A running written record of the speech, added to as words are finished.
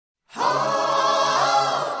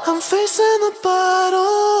I'm facing the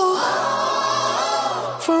bottle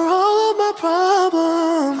for all of my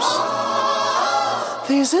problems.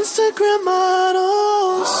 These Instagram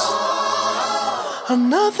models are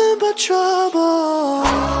nothing but trouble.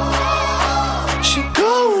 She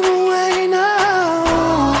going away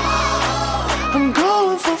now, I'm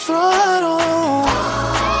going full throttle.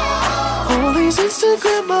 All these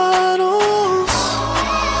Instagram models,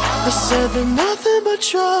 I said they're nothing but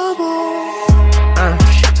trouble.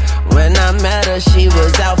 When I met her, she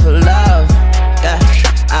was out for love. Yeah,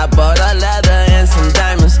 I bought her leather and some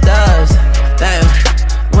diamond studs. Damn,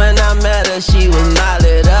 when I met her, she was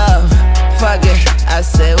modded up. Fuck it, I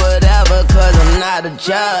say whatever, cause I'm not a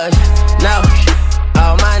judge. No,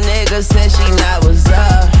 all my niggas said she not what's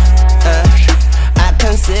up. I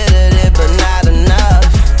considered it, but not enough.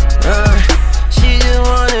 She just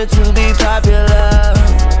wanted to be popular.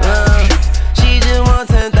 She just want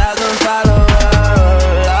 10,000 followers.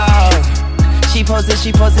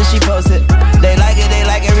 She posted. They like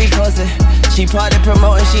it, repost it. She party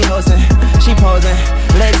promoting, she hosting. She posing,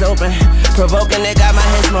 legs open, provoking, it got my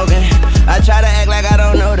head smoking. I try to act like I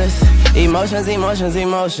don't notice. Emotions,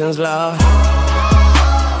 Lord.